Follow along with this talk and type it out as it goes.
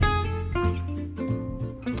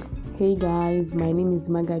Hey guys, my name is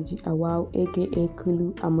Magaji Awao, aka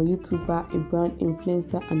Kulu. I'm a YouTuber, a brand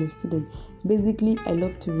influencer, and a student. Basically, I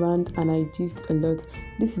love to rant and I gist a lot.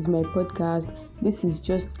 This is my podcast. This is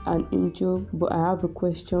just an intro, but I have a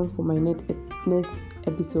question for my next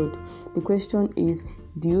episode. The question is: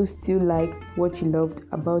 do you still like what you loved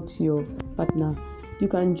about your partner? You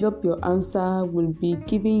can drop your answer. We'll be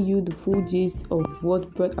giving you the full gist of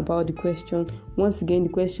what brought about the question. Once again, the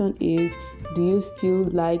question is: do you still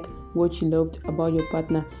like what you loved about your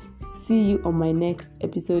partner? See you on my next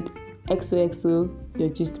episode. XOXO, your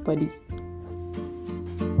gist buddy.